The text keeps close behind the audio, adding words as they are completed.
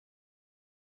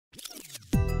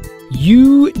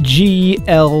U-G-L-Y.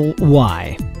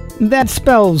 That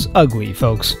spells ugly,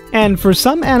 folks. And for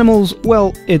some animals,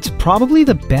 well, it's probably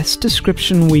the best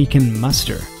description we can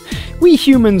muster. We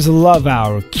humans love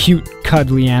our cute,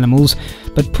 cuddly animals,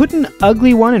 but put an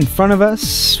ugly one in front of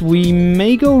us, we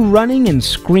may go running and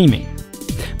screaming.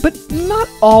 But not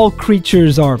all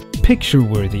creatures are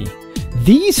picture-worthy.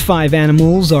 These 5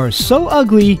 animals are so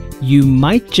ugly, you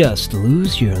might just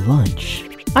lose your lunch.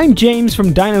 I'm James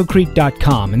from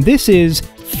DinoCreek.com, and this is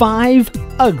 5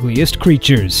 Ugliest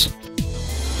Creatures.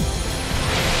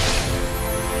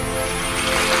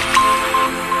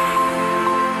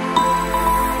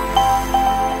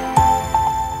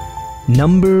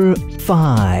 Number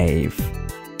 5.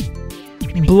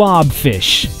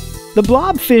 Blobfish. The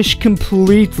blobfish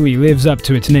completely lives up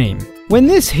to its name. When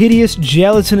this hideous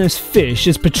gelatinous fish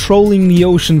is patrolling the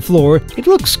ocean floor, it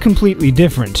looks completely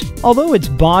different. Although its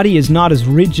body is not as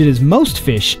rigid as most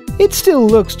fish, it still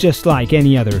looks just like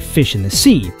any other fish in the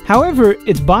sea. However,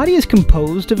 its body is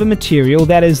composed of a material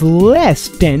that is less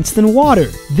dense than water.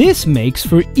 This makes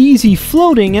for easy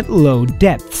floating at low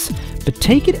depths. But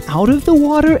take it out of the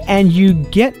water and you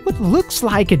get what looks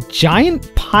like a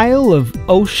giant pile of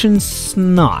ocean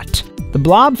snot. The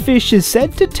blobfish is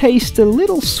said to taste a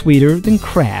little sweeter than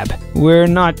crab. We're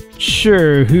not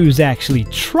sure who's actually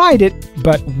tried it,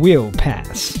 but we'll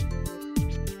pass.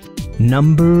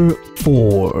 Number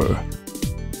 4.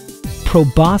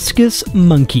 Proboscis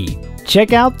monkey.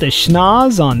 Check out the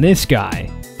schnoz on this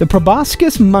guy. The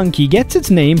proboscis monkey gets its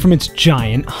name from its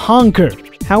giant honker.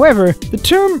 However, the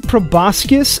term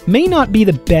proboscis may not be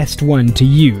the best one to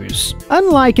use.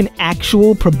 Unlike an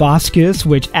actual proboscis,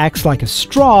 which acts like a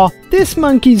straw, this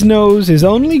monkey's nose is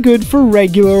only good for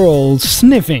regular old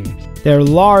sniffing. Their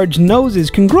large noses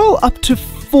can grow up to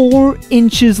 4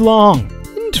 inches long.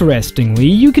 Interestingly,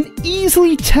 you can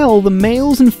easily tell the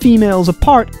males and females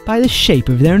apart by the shape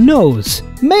of their nose.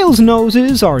 Males'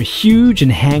 noses are huge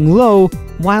and hang low,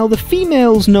 while the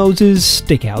females' noses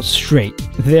stick out straight.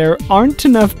 There aren't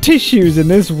enough tissues in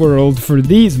this world for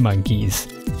these monkeys.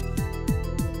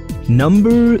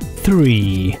 Number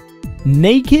 3.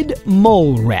 Naked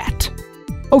mole rat.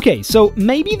 Okay, so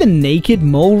maybe the naked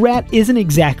mole rat isn't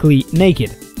exactly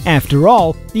naked. After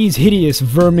all, these hideous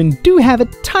vermin do have a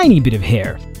tiny bit of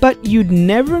hair, but you'd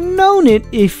never known it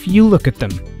if you look at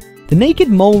them. The naked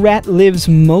mole rat lives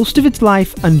most of its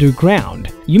life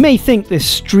underground. You may think this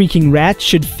streaking rat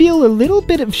should feel a little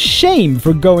bit of shame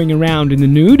for going around in the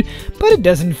nude, but it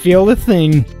doesn't feel a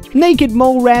thing. Naked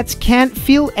mole rats can't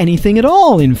feel anything at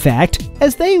all, in fact,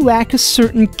 as they lack a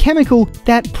certain chemical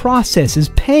that processes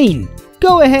pain.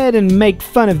 Go ahead and make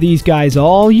fun of these guys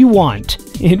all you want.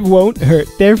 It won't hurt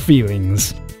their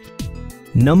feelings.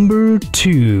 Number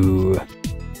 2.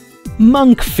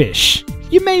 Monkfish.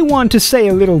 You may want to say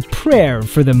a little prayer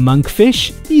for the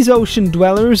monkfish. These ocean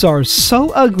dwellers are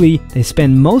so ugly, they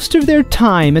spend most of their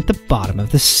time at the bottom of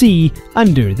the sea,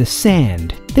 under the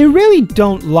sand. They really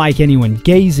don't like anyone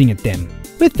gazing at them.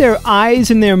 With their eyes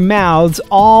and their mouths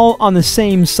all on the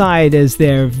same side as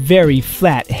their very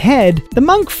flat head, the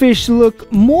monkfish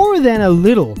look more than a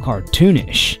little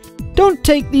cartoonish. Don't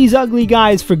take these ugly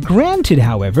guys for granted,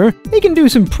 however. They can do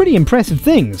some pretty impressive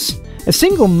things. A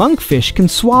single monkfish can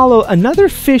swallow another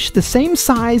fish the same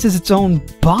size as its own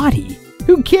body.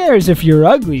 Who cares if you're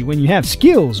ugly when you have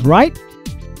skills, right?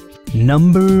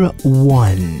 Number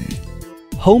 1.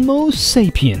 Homo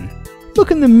sapien.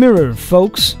 Look in the mirror,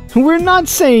 folks. We're not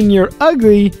saying you're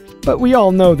ugly, but we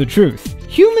all know the truth.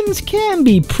 Humans can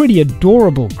be pretty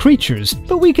adorable creatures,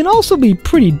 but we can also be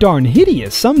pretty darn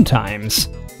hideous sometimes.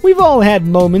 We've all had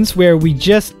moments where we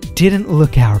just didn't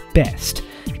look our best.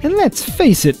 And let's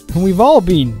face it, we've all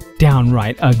been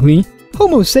downright ugly.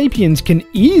 Homo sapiens can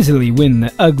easily win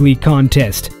the ugly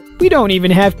contest. We don't even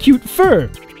have cute fur.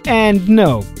 And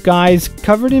no, guys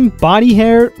covered in body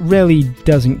hair really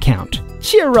doesn't count.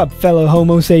 Cheer up, fellow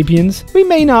Homo sapiens. We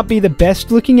may not be the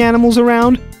best looking animals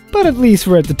around, but at least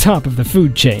we're at the top of the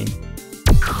food chain.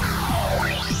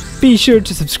 Be sure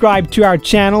to subscribe to our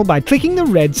channel by clicking the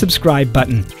red subscribe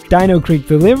button. Dino Creek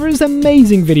delivers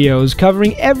amazing videos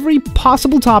covering every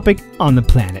possible topic on the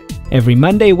planet. Every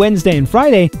Monday, Wednesday, and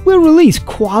Friday, we'll release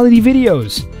quality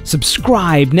videos.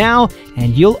 Subscribe now,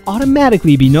 and you'll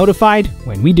automatically be notified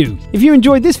when we do. If you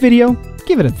enjoyed this video,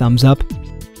 give it a thumbs up.